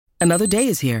Another day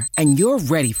is here, and you're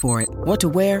ready for it. What to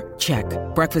wear? Check.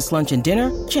 Breakfast, lunch, and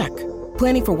dinner? Check.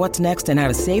 Planning for what's next and how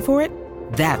to save for it?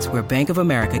 That's where Bank of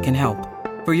America can help.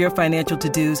 For your financial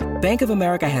to-dos, Bank of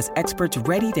America has experts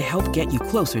ready to help get you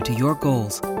closer to your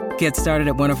goals. Get started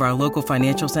at one of our local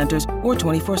financial centers or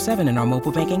 24/7 in our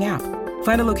mobile banking app.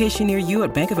 Find a location near you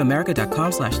at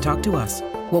bankofamerica.com/talktous.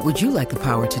 What would you like the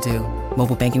power to do?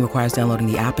 Mobile banking requires downloading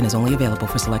the app and is only available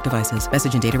for select devices.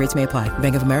 Message and data rates may apply.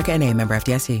 Bank of America N.A., member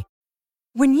FDIC.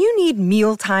 When you need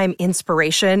mealtime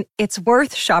inspiration, it's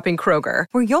worth shopping Kroger,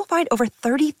 where you'll find over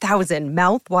 30,000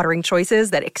 mouth-watering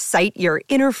choices that excite your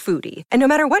inner foodie. And no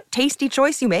matter what tasty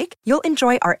choice you make, you'll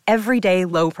enjoy our everyday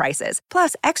low prices,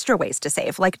 plus extra ways to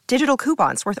save, like digital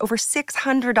coupons worth over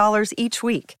 $600 each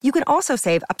week. You can also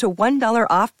save up to $1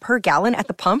 off per gallon at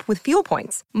the pump with fuel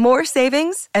points. More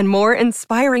savings and more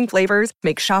inspiring flavors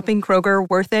make shopping Kroger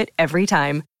worth it every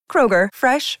time. Kroger,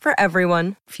 fresh for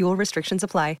everyone. Fuel restrictions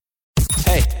apply.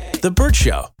 Hey, The Bert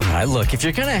Show. All right, look, if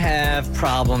you're going to have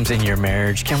problems in your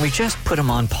marriage, can we just put them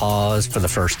on pause for the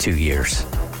first 2 years?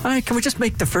 All right, can we just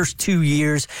make the first 2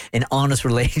 years an honest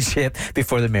relationship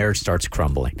before the marriage starts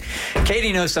crumbling?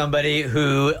 Katie knows somebody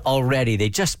who already, they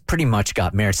just pretty much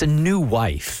got married. It's a new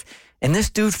wife. And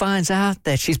this dude finds out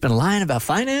that she's been lying about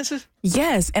finances?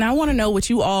 Yes, and I want to know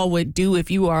what you all would do if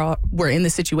you were in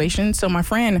this situation. So my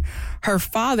friend, her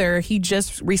father, he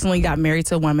just recently got married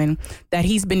to a woman that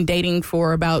he's been dating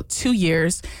for about 2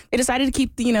 years. They decided to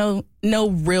keep, no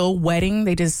real wedding.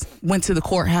 They just went to the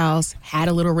courthouse, had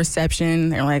a little reception.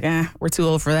 They're like, we're too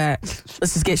old for that.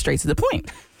 Let's just get straight to the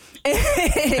point.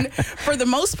 And for the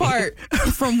most part,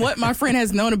 from what my friend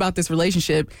has known about this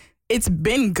relationship, it's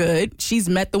been good. She's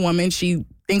met the woman. She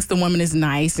thinks the woman is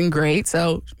nice and great.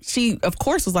 So she, of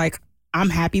course, was like, I'm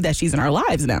happy that she's in our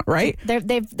lives now, right?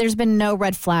 There's been no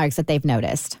red flags that they've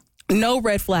noticed. No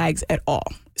red flags at all.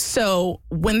 So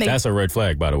when they... That's a red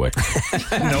flag, by the way.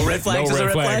 No red flags no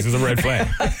red flags is a red flag.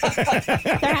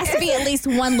 There has to be at least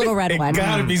one little red one.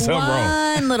 Gotta be something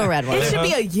wrong. One little red one. It should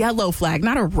be a yellow flag,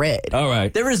 not a red. All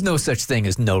right. There is no such thing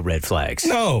as no red flags.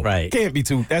 No. Right. Can't be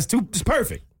too. It's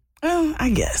perfect. Oh, I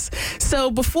guess.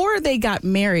 So before they got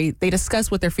married, they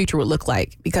discussed what their future would look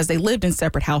like because they lived in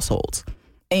separate households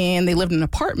and they lived in an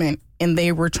apartment and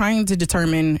they were trying to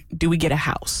determine, do we get a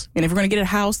house? And if we're going to get a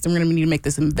house, then we're going to need to make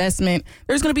this investment.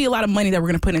 There's going to be a lot of money that we're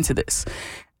going to put into this.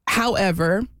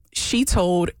 However, she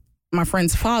told my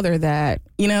friend's father that,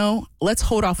 let's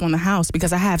hold off on the house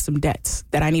because I have some debts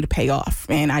that I need to pay off.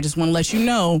 And I just want to let you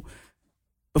know,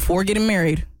 before getting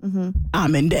married,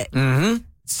 I'm in debt. Mm-hmm.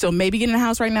 So maybe getting a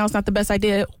house right now is not the best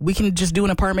idea. We can just do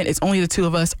an apartment. It's only the two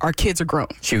of us. Our kids are grown.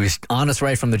 She was honest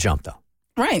right from the jump, though.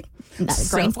 Right. That's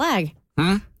a green flag.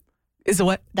 Is it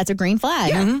what? That's a green flag.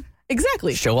 Yeah,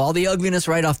 exactly. Show all the ugliness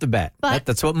right off the bat. But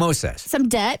that's what Mo says. Some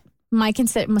debt,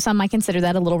 some might consider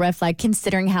that a little red flag,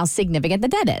 considering how significant the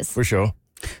debt is. For sure.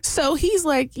 So he's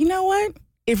like, you know what?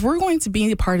 If we're going to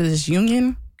be a part of this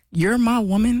union, you're my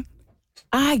woman.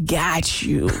 I got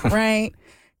you, right?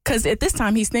 Because at this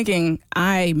time, he's thinking,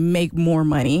 I make more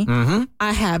money. Mm-hmm.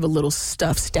 I have a little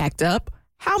stuff stacked up.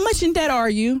 How much in debt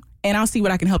are you? And I'll see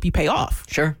what I can help you pay off.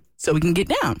 Sure. So we can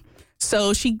get down.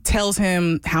 So she tells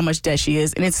him how much debt she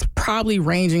is, and it's probably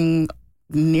ranging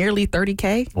nearly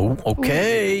 $30K. Oh,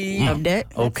 okay. Of debt.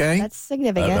 Okay. That's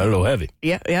significant. A little heavy.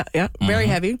 Yeah. Very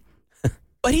heavy.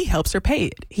 But he helps her pay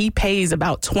it. He pays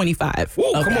about $25.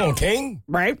 Whoa, come on, King.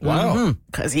 Right? Wow.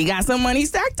 Because he got some money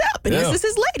stacked up, and this is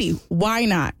his lady. Why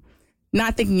not?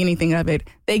 Not thinking anything of it.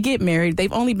 They get married.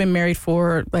 They've only been married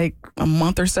for like a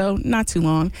month or so, not too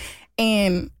long.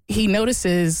 And he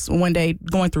notices one day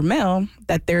going through mail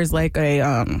that there's like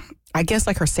a, I guess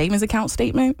like her savings account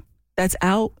statement that's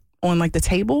out on like the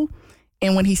table.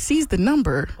 And when he sees the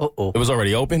number... It was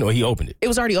already open or he opened it? It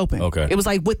was already open. Okay. It was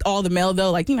like with all the mail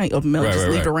though, like, you open mail, just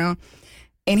leave it around.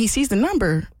 And he sees the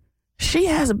number. She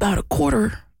has about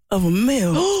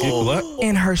 $250,000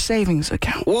 in her savings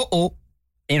account.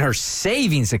 In her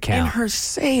savings account? In her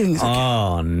savings account.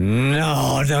 Oh,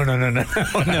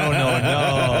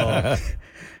 no.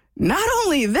 Not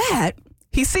only that,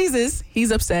 he sees this, he's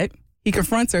upset. He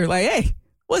confronts her like, hey,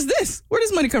 what's this? Where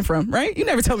does money come from, right? You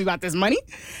never told me about this money.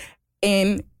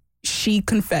 And she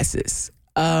confesses,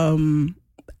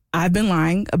 I've been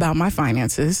lying about my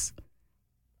finances.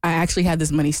 I actually had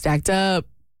this money stacked up.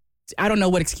 I don't know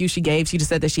what excuse she gave. She just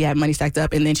said that she had money stacked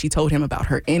up, and then she told him about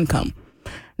her income.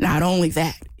 Not only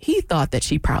that, he thought that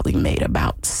she probably made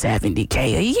about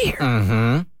 $70K a year.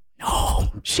 Mm-hmm.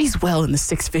 No, she's well in the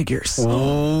six figures.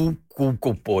 Oh,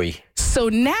 good boy. So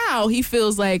now he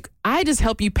feels like, I just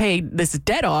helped you pay this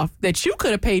debt off that you could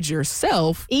have paid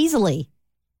yourself. Easily.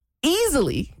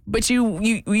 But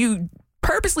you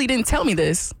purposely didn't tell me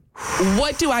this.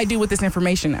 What do I do with this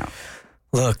information now?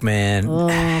 Look, man.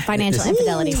 Financial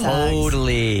infidelity sucks.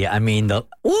 Totally. I mean,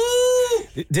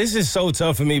 This is so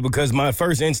tough for me because my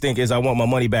first instinct is I want my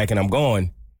money back and I'm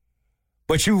gone.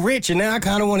 But you rich and now I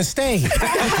kind of want to stay.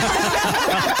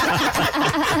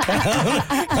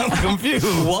 I'm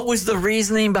confused. what was the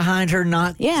reasoning behind her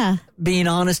not being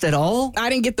honest at all? I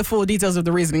didn't get the full details of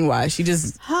the reasoning why. She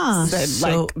just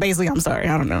said, basically, I'm sorry.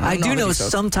 I don't know. I do know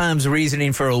sometimes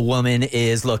reasoning for a woman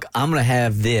is, look, I'm going to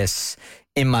have this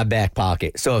in my back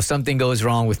pocket. So if something goes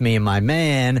wrong with me and my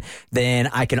man, then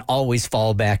I can always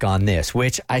fall back on this,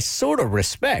 which I sort of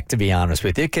respect, to be honest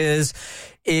with you, because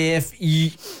if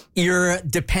you're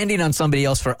depending on somebody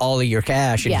else for all of your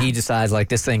cash and he decides like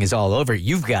this thing is all over,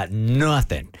 you've got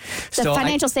nothing. The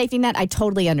financial safety net, I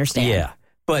totally understand. Yeah.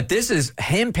 But this is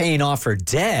him paying off her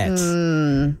debt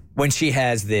when she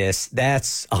has this.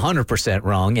 That's 100%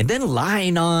 wrong. And then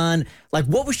lying on, like,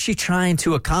 what was she trying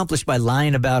to accomplish by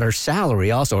lying about her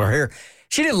salary also? Or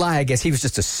she didn't lie, I guess he was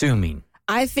just assuming.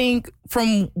 I think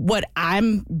from what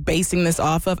I'm basing this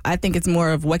off of, I think it's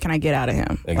more of what can I get out of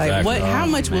him? Exactly. Like, how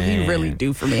much will he really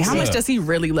do for me? How much does he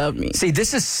really love me? See,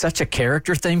 this is such a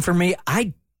character thing for me.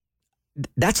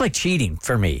 That's like cheating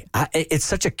for me. It's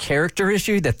such a character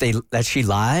issue that she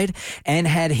lied and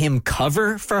had him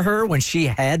cover for her when she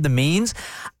had the means.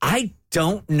 I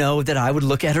don't know that I would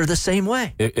look at her the same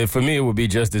way. For me, it would be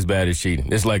just as bad as cheating.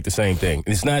 It's like the same thing.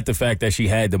 It's not the fact that she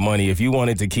had the money. If you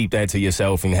wanted to keep that to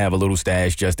yourself and have a little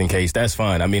stash just in case, that's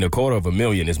fine. I mean,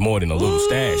 $250,000 is more than a little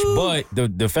stash. But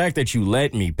the fact that you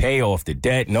let me pay off the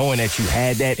debt, knowing that you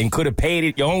had that and could have paid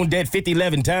it your own debt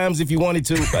 11 times if you wanted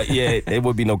to, it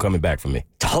would be no coming back for me.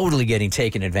 Totally getting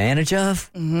taken advantage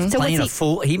of. Mm-hmm. So playing a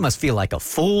fool. He must feel like a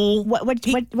fool.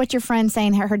 What's your friend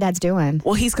saying her dad's doing?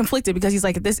 Well, he's conflicted because he's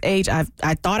like, at this age,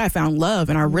 I thought I found love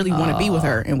and I really want to be with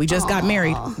her. And we just got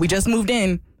married. We just moved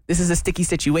in. This is a sticky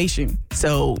situation.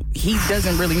 So he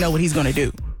doesn't really know what he's going to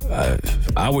do.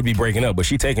 I would be breaking up, but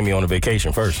she taking me on a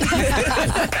vacation first. She's cutting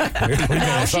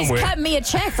me a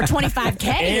check for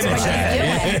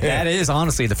 $25K. That is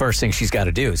honestly the first thing she's got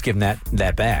to do is give him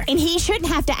that back. And he shouldn't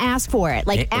have to ask for it.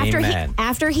 Like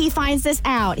after he finds this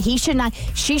out, he should not.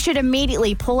 She should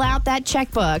immediately pull out that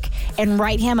checkbook and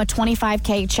write him a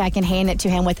 $25K check and hand it to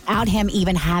him without him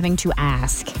even having to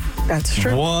ask. That's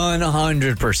true.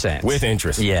 100%. With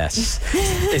interest. Yes.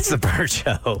 It's The Burt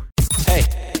Show. Hey.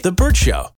 The Burt Show.